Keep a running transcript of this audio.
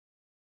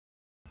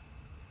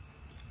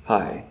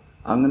Hi,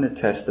 I'm going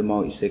to test the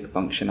multi-sig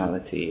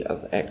functionality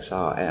of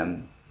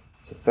XRM.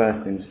 So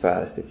first things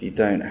first, if you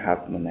don't have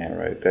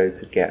Monero, go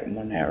to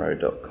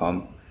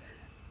getmonero.com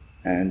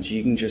and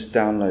you can just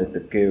download the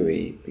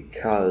GUI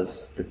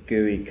because the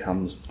GUI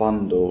comes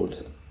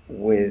bundled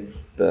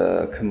with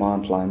the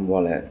command line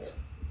wallet.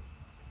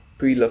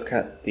 If we look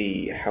at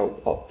the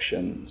help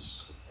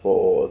options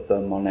for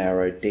the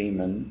Monero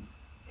daemon,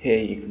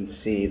 here you can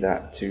see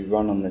that to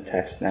run on the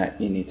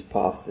testnet you need to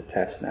pass the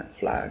testnet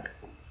flag.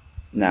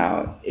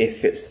 Now,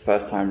 if it's the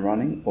first time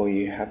running or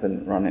you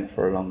haven't run it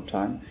for a long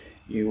time,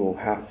 you will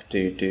have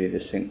to do the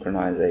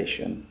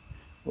synchronization,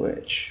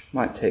 which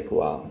might take a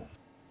while.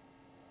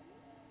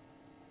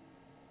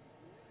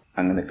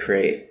 I'm going to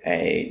create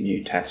a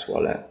new test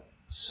wallet.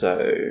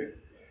 So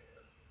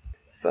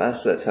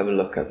first let's have a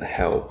look at the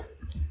help.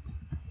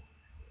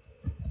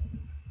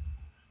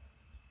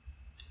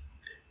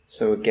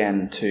 So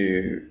again,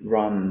 to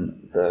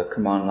run the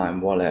command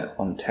line wallet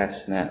on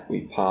testnet,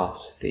 we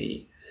pass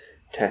the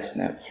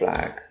testnet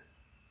flag,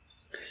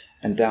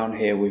 and down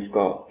here we've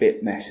got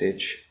bit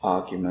message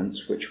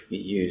arguments which we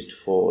used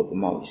for the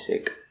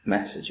multi-sig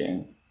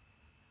messaging.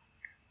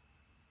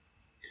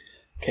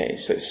 Okay,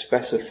 so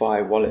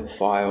specify wallet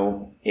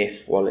file.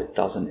 If wallet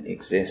doesn't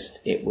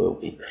exist, it will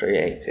be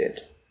created.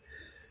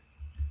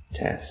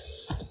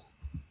 Test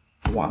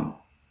 1.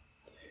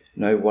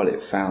 No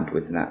wallet found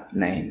with that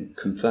name.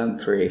 Confirm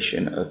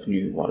creation of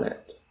new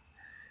wallet.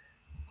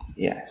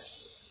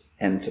 Yes.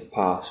 Enter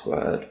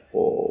password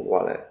for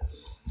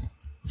wallets.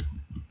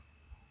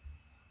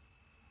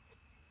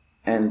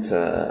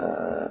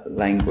 Enter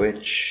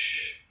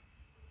language.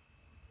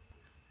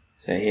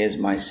 So here's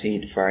my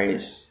seed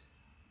phrase.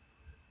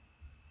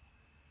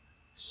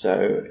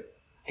 So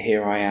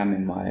here I am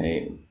in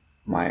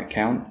my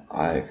account.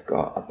 I've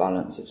got a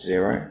balance of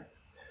 0.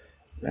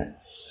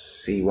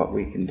 Let's see what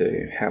we can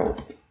do.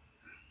 Help.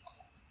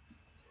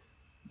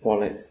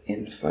 Wallet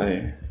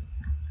info.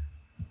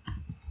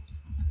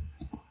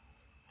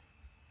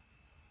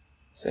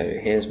 So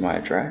here's my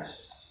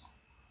address.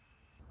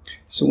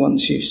 So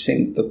once you've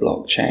synced the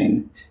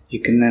blockchain, you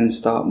can then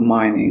start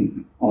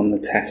mining on the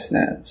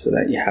testnet so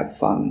that you have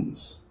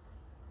funds.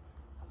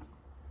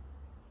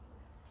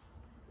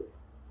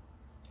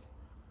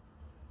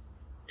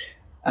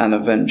 And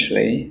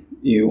eventually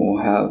you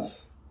will have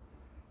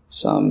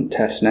some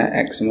testnet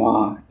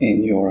XMR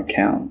in your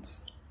account.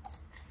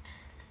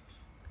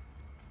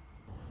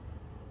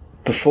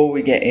 Before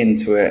we get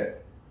into it,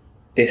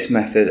 this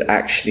method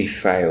actually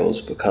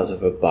fails because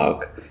of a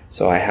bug,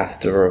 so I have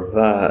to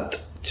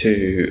revert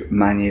to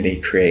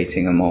manually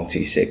creating a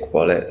multi-sig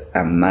wallet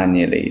and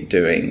manually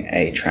doing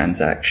a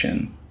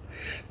transaction.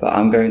 But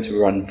I'm going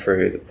to run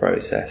through the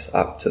process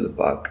up to the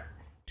bug.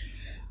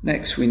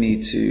 Next we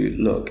need to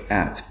look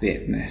at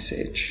bit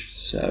message.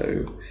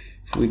 So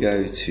if we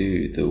go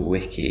to the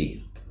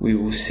wiki, we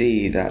will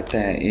see that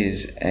there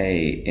is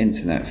a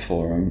internet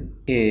forum.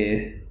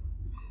 Here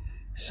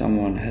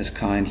someone has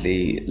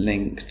kindly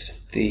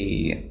linked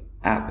the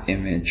app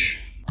image.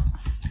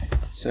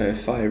 So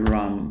if I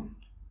run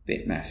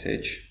bit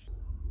message,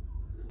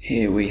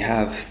 here we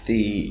have the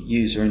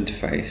user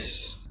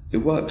interface. It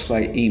works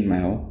like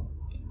email,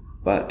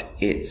 but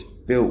it's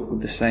built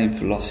with the same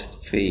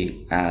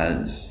philosophy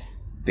as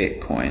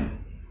Bitcoin.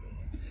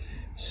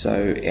 So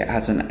it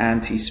has an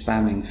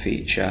anti-spamming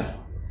feature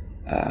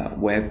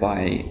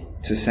whereby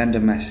to send a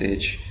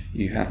message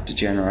you have to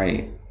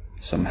generate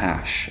some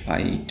hash,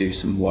 i.e. do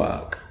some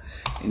work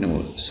in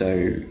order so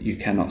you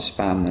cannot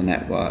spam the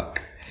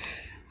network.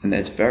 And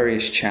there's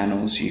various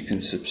channels you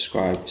can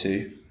subscribe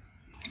to.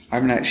 I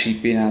haven't actually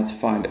been able to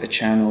find a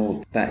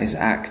channel that is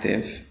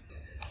active,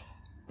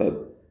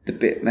 but the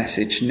bit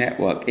message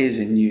network is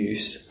in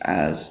use,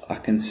 as I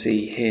can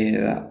see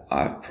here that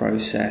I've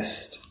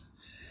processed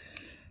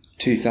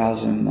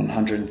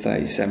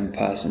 2,137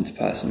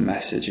 person-to-person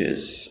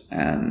messages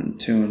and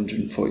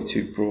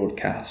 242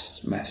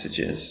 broadcast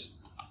messages.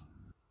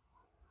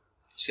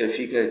 So if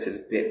you go to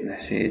the bit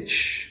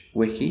message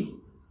wiki,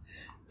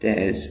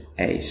 there's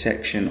a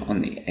section on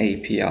the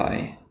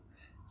API,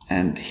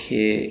 and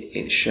here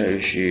it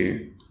shows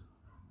you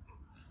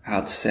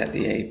how to set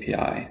the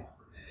API.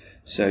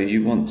 So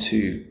you want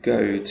to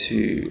go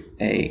to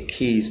a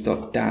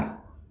keys.dat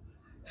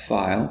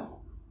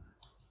file,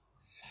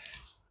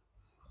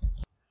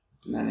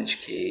 manage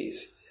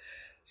keys.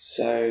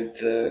 So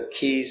the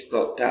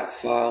keys.dat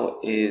file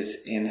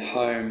is in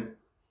home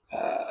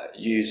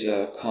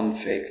user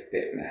config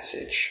bit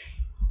message.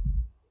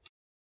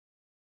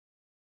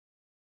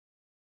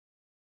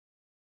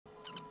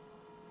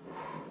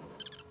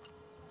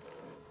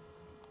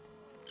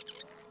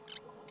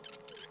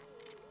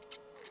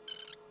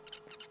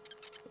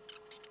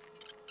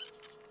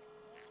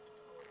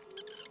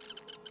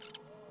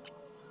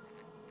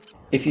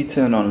 If you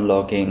turn on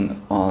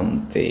logging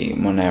on the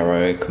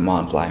Monero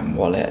command line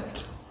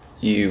wallet,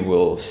 you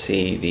will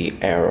see the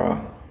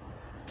error.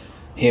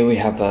 Here we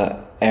have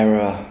an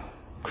error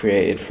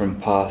created from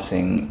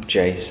passing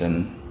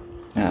JSON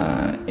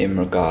in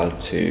regard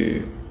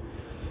to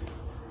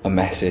a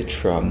message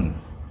from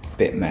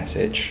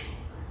BitMessage.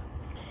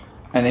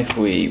 And if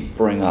we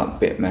bring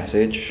up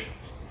BitMessage,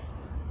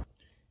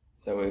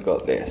 so we've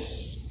got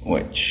this,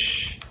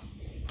 which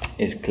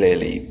is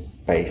clearly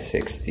base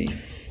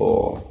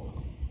 64.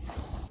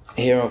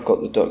 Here I've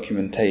got the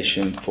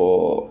documentation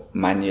for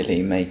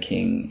manually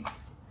making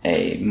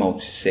a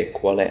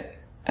multi-sig wallet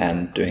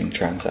and doing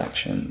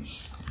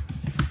transactions.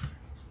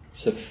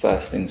 So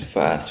first things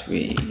first,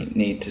 we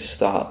need to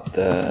start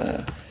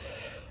the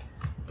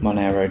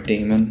Monero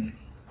daemon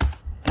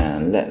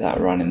and let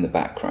that run in the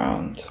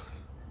background.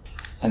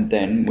 And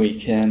then we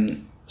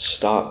can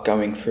start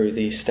going through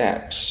these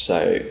steps.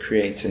 So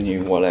create a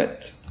new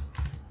wallet.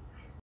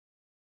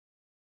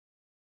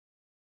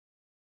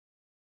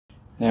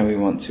 Now we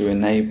want to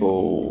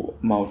enable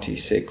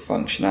multi-sig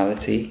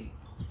functionality,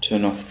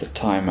 turn off the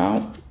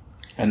timeout,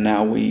 and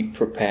now we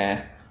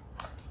prepare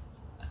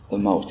the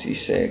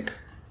multi-sig,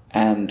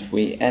 and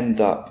we end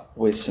up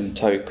with some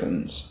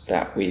tokens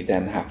that we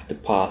then have to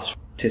pass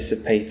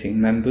participating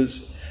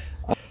members.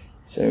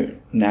 So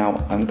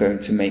now I'm going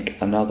to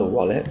make another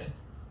wallet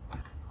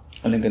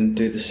and I'm going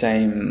to do the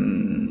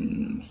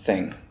same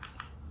thing.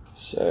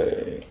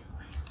 So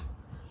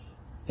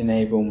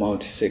enable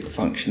multi-sig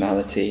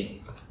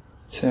functionality,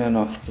 turn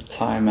off the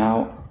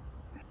timeout,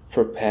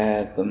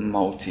 prepare the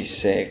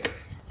multi-sig.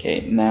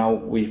 Okay, now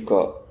we've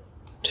got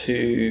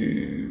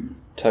 2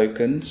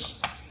 tokens.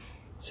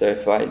 So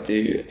if I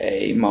do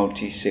a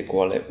multi-sig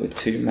wallet with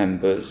 2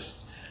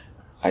 members,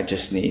 I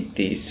just need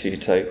these 2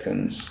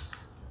 tokens.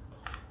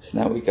 So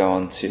now we go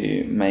on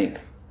to make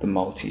the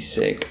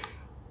multi-sig,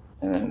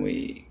 and then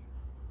we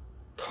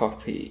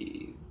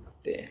copy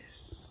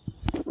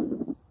this,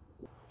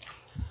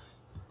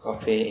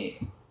 copy,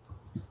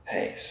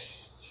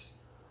 paste,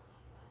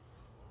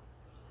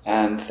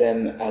 and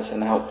then as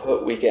an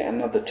output we get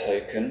another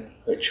token,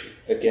 which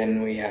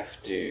again we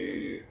have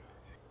to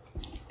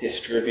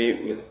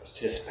distribute with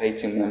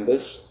participating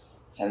members,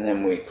 and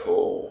then we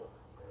call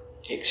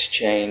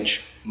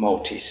exchange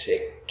multi-sig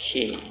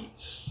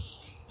keys.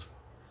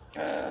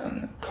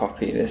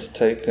 Copy this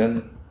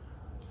token,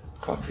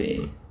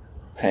 copy,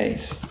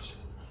 paste,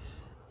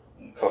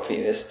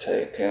 copy this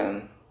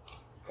token,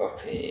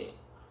 copy,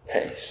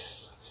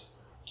 paste.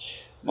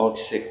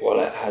 Multi-sig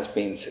wallet has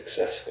been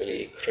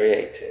successfully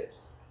created.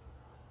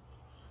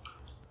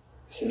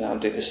 So now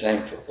do the same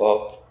for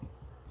Bob.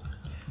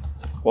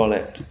 So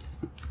wallet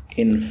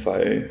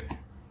info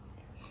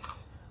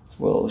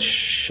will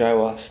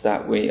show us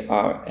that we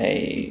are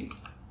a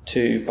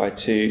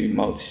 2x2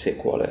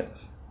 multi-sig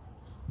wallet.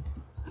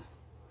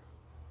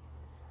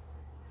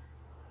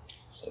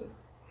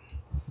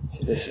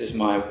 So this is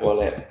my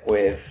wallet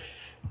with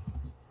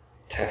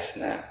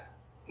testnet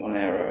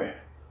Monero.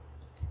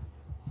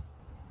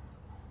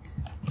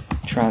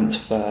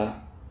 Transfer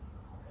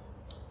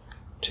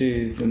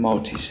to the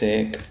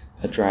multi-sig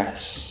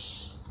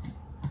address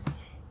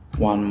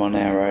 1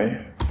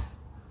 Monero.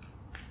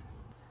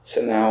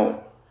 So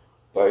now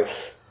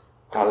both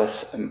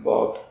Alice and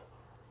Bob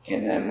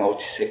in their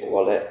multi-sig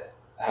wallet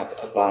have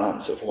a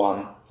balance of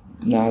 1.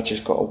 Now I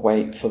just got to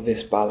wait for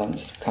this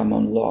balance to come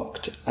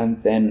unlocked,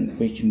 and then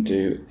we can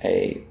do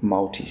a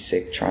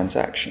multi-sig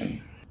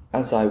transaction.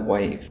 As I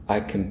wait,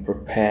 I can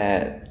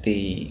prepare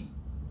the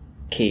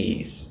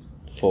keys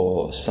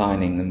for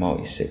signing the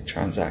multi-sig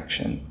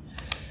transaction.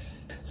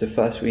 So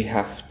first we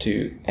have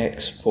to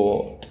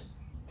export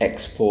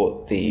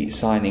the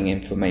signing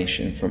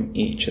information from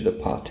each of the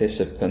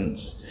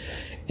participants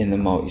in the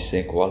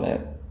multi-sig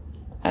wallet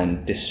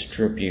and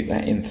distribute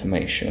that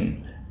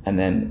information, and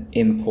then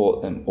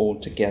import them all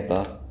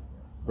together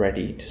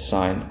ready to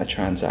sign a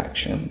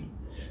transaction.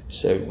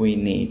 So we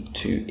need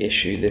to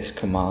issue this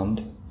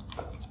command.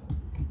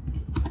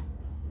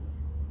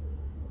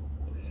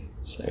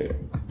 So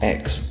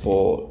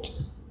export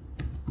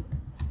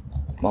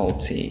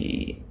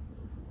multi-sig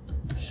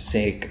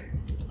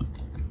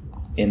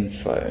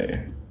info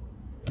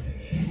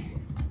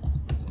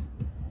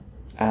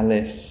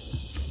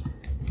Alice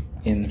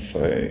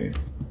info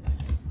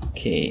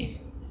key.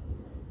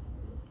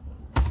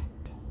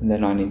 And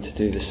then I need to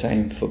do the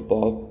same for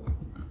Bob.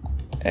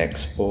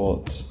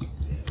 Export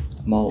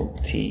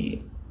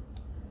multi-sig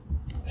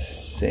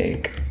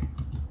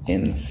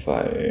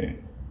info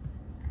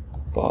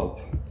Bob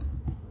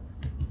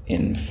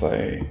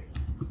info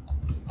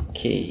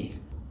key.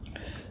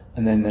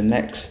 And then the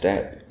next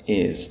step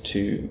is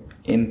to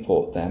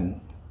import them.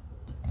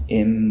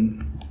 Import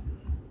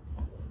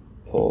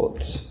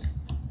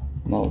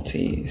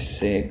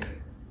multi-sig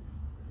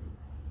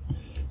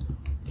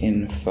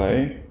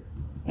info.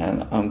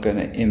 And I'm going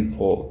to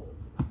import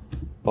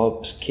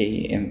Bob's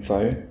key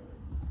info,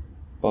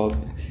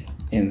 Bob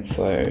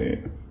info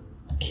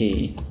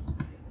key,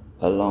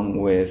 along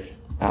with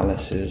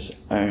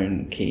Alice's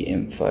own key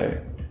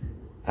info,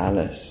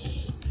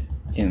 Alice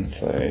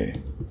info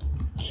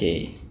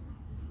key.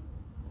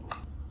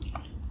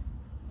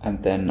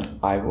 And then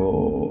I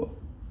will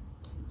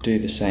do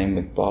the same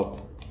with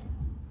Bob.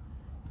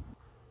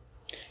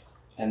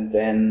 And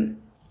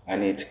then I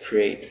need to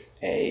create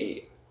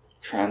a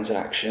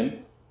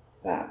transaction.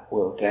 that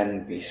will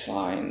then be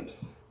signed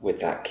with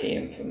that key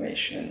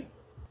information.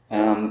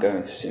 And I'm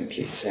going to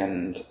simply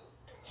send,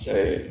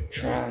 so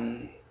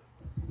transfer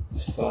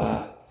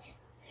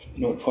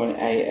 0.8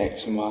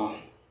 XMR.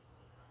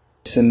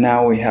 So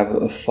now we have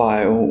a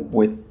file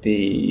with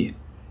the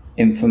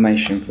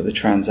information for the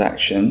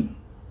transaction.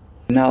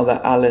 Now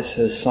that Alice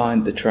has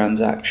signed the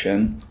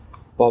transaction,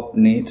 Bob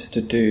needs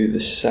to do the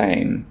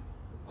same.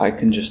 I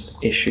can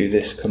just issue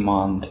this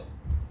command.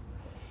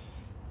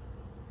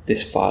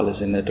 This file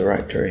is in the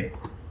directory.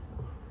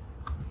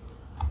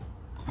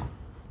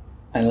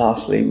 And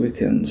lastly, we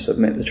can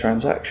submit the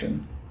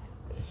transaction.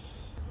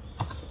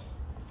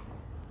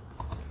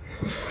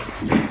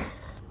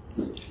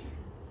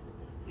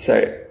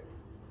 So,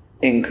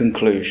 in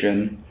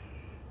conclusion,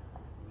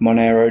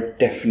 Monero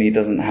definitely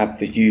doesn't have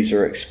the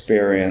user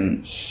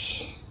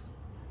experience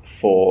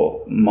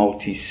for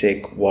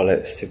multi-sig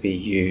wallets to be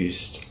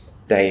used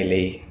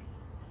daily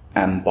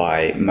and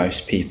by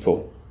most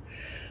people.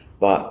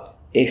 But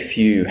if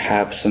you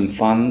have some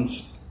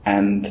funds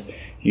and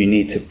you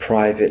need to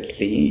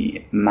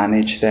privately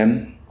manage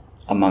them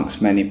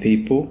amongst many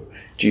people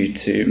due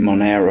to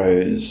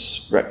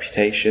Monero's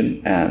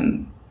reputation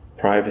and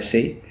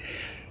privacy,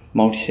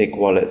 multi-sig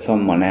wallets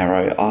on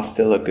Monero are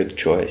still a good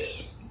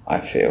choice, I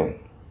feel,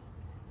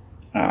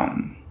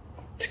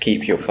 to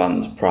keep your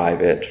funds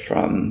private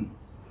from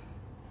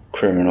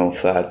criminal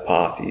third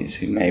parties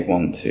who may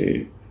want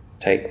to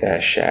take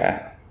their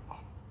share.